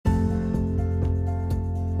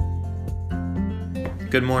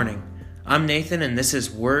Good morning. I'm Nathan, and this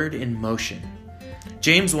is Word in Motion.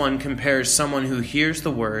 James 1 compares someone who hears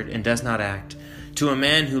the word and does not act to a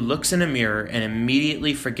man who looks in a mirror and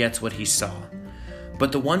immediately forgets what he saw.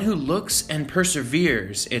 But the one who looks and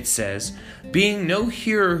perseveres, it says, being no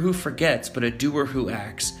hearer who forgets, but a doer who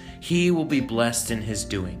acts, he will be blessed in his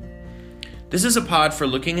doing. This is a pod for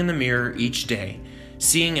looking in the mirror each day,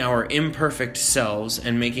 seeing our imperfect selves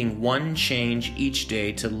and making one change each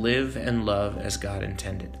day to live and love as God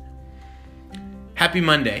intended. Happy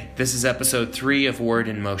Monday. This is episode 3 of Word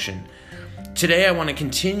in Motion. Today I want to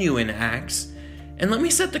continue in Acts, and let me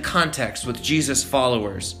set the context with Jesus'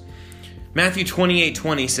 followers. Matthew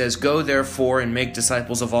 28:20 says, "Go therefore and make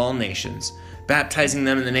disciples of all nations, baptizing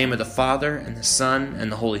them in the name of the Father and the Son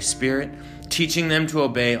and the Holy Spirit, teaching them to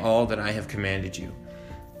obey all that I have commanded you."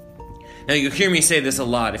 Now, you'll hear me say this a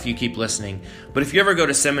lot if you keep listening, but if you ever go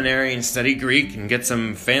to seminary and study Greek and get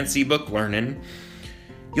some fancy book learning,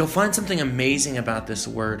 you'll find something amazing about this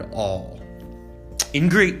word all. In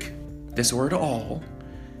Greek, this word all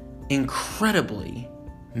incredibly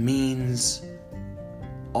means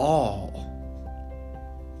all,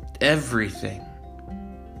 everything,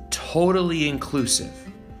 totally inclusive.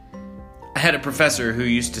 I had a professor who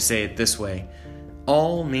used to say it this way: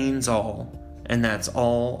 all means all. And that's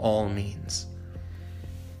all means.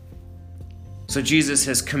 So Jesus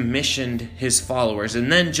has commissioned his followers, and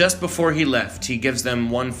then just before he left, he gives them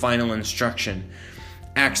one final instruction.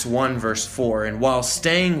 Acts 1 verse 4, "And while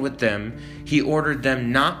staying with them, he ordered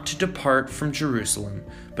them not to depart from Jerusalem,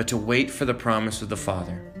 but to wait for the promise of the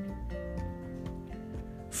Father."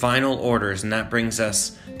 Final orders, and that brings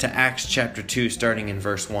us to Acts chapter 2, starting in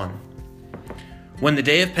verse 1. "When the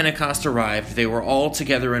day of Pentecost arrived, they were all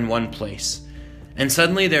together in one place. And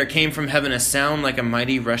suddenly there came from heaven a sound like a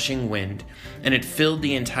mighty rushing wind, and it filled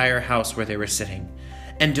the entire house where they were sitting.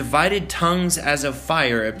 And divided tongues as of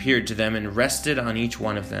fire appeared to them and rested on each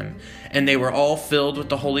one of them. And they were all filled with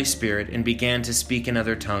the Holy Spirit and began to speak in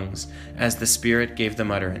other tongues, as the Spirit gave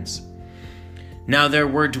them utterance. Now there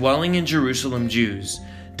were dwelling in Jerusalem Jews,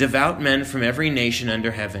 devout men from every nation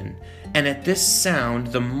under heaven. And at this sound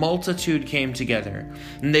the multitude came together,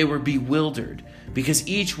 and they were bewildered, because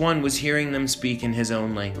each one was hearing them speak in his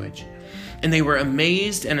own language. And they were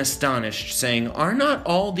amazed and astonished, saying, 'Are not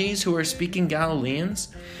all these who are speaking Galileans?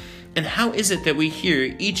 And how is it that we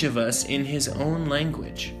hear each of us in his own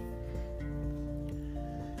language?'"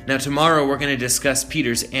 Now tomorrow we're going to discuss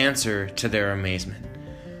Peter's answer to their amazement.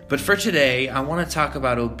 But for today, I want to talk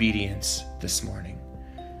about obedience this morning.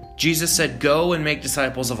 Jesus said, "Go and make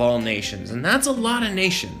disciples of all nations," and that's a lot of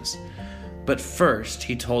nations. But first,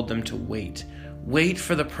 he told them to wait. Wait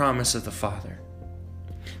for the promise of the Father.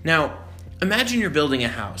 Now, imagine you're building a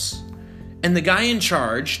house, and the guy in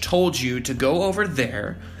charge told you to go over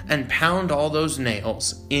there and pound all those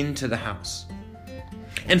nails into the house.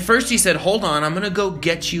 And first he said, "Hold on, I'm going to go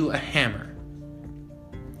get you a hammer."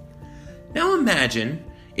 Now imagine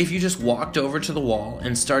if you just walked over to the wall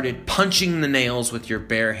and started punching the nails with your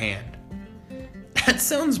bare hand. That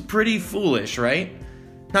sounds pretty foolish, right?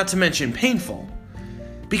 Not to mention painful.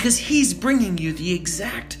 Because he's bringing you the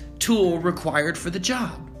exact tool required for the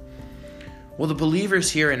job. Well, the believers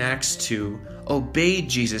here in Acts 2 obeyed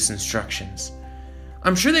Jesus' instructions.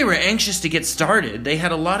 I'm sure they were anxious to get started. They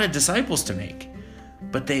had a lot of disciples to make.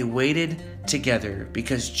 But they waited together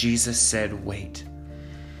because Jesus said wait.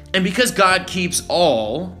 And because God keeps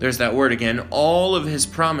all, there's that word again, all of his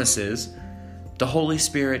promises, the Holy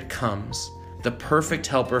Spirit comes, the perfect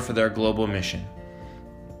helper for their global mission.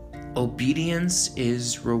 Obedience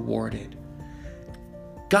is rewarded.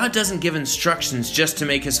 God doesn't give instructions just to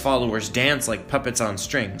make his followers dance like puppets on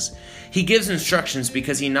strings. He gives instructions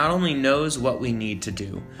because he not only knows what we need to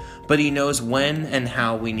do, but he knows when and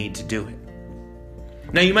how we need to do it.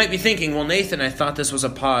 Now you might be thinking, well, Nathan, I thought this was a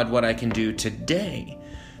pod what I can do today.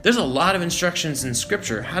 There's a lot of instructions in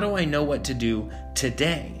Scripture. How do I know what to do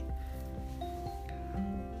today?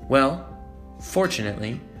 Well,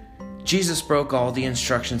 fortunately, Jesus broke all the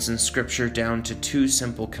instructions in Scripture down to 2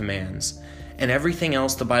 simple commands, and everything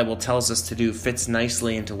else the Bible tells us to do fits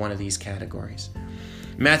nicely into one of these categories.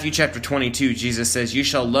 Matthew chapter 22, Jesus says, "You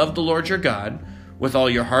shall love the Lord your God with all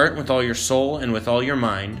your heart, with all your soul, and with all your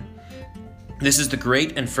mind. This is the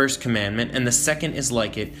great and first commandment, and the second is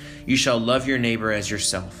like it. You shall love your neighbor as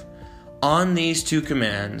yourself. On these 2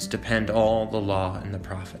 commands depend all the law and the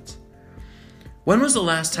prophets." When was the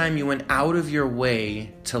last time you went out of your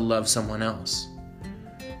way to love someone else?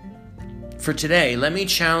 For today, let me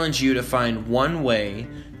challenge you to find one way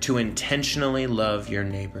to intentionally love your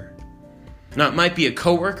neighbor. Now, it might be a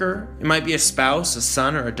coworker, it might be a spouse, a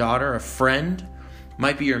son or a daughter, a friend,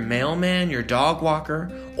 Might be your mailman, your dog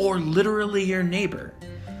walker, or literally your neighbor.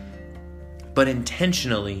 But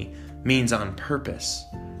intentionally means on purpose,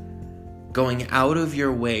 going out of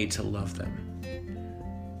your way to love them.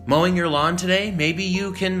 Mowing your lawn today, maybe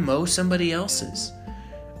you can mow somebody else's.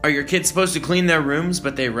 Are your kids supposed to clean their rooms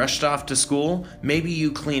but they rushed off to school? Maybe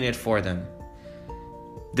you clean it for them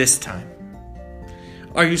this time.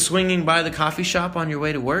 Are you swinging by the coffee shop on your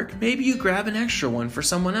way to work? Maybe you grab an extra one for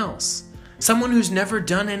someone else, someone who's never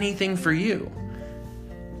done anything for you.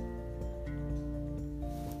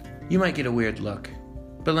 You might get a weird look,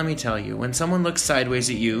 but let me tell you, when someone looks sideways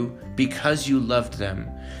at you because you loved them,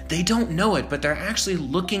 they don't know it, but they're actually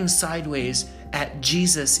looking sideways at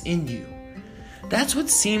Jesus in you. That's what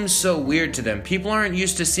seems so weird to them. People aren't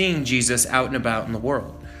used to seeing Jesus out and about in the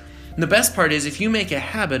world. And the best part is, if you make a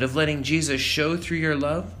habit of letting Jesus show through your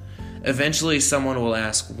love, eventually someone will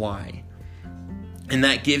ask why. And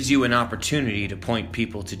that gives you an opportunity to point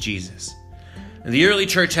people to Jesus. The early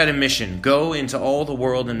church had a mission: go into all the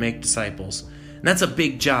world and make disciples. And that's a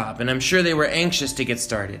big job, and I'm sure they were anxious to get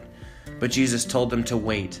started. But Jesus told them to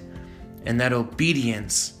wait, and that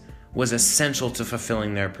obedience was essential to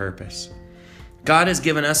fulfilling their purpose. God has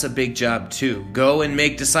given us a big job too. Go and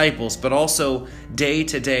make disciples, but also day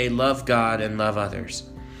to day love God and love others.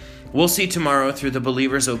 We'll see tomorrow, through the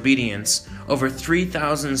believer's obedience, over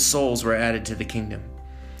 3,000 souls were added to the kingdom.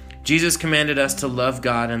 Jesus commanded us to love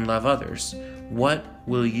God and love others. What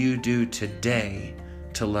will you do today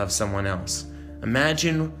to love someone else?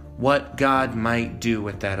 Imagine what God might do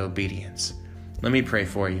with that obedience. Let me pray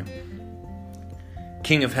for you.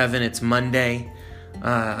 King of heaven, it's Monday.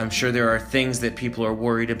 I'm sure there are things that people are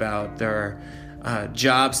worried about. There are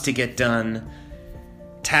jobs to get done,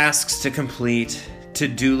 tasks to complete,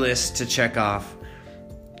 to-do lists to check off.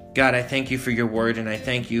 God, I thank you for your word, and I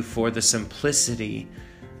thank you for the simplicity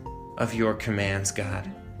of your commands, God.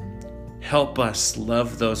 Help us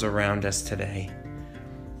love those around us today,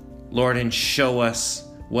 Lord, and show us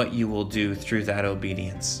what you will do through that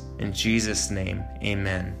obedience. In Jesus' name,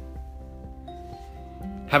 amen.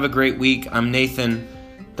 Have a great week. I'm Nathan.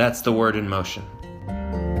 That's the Word in Motion.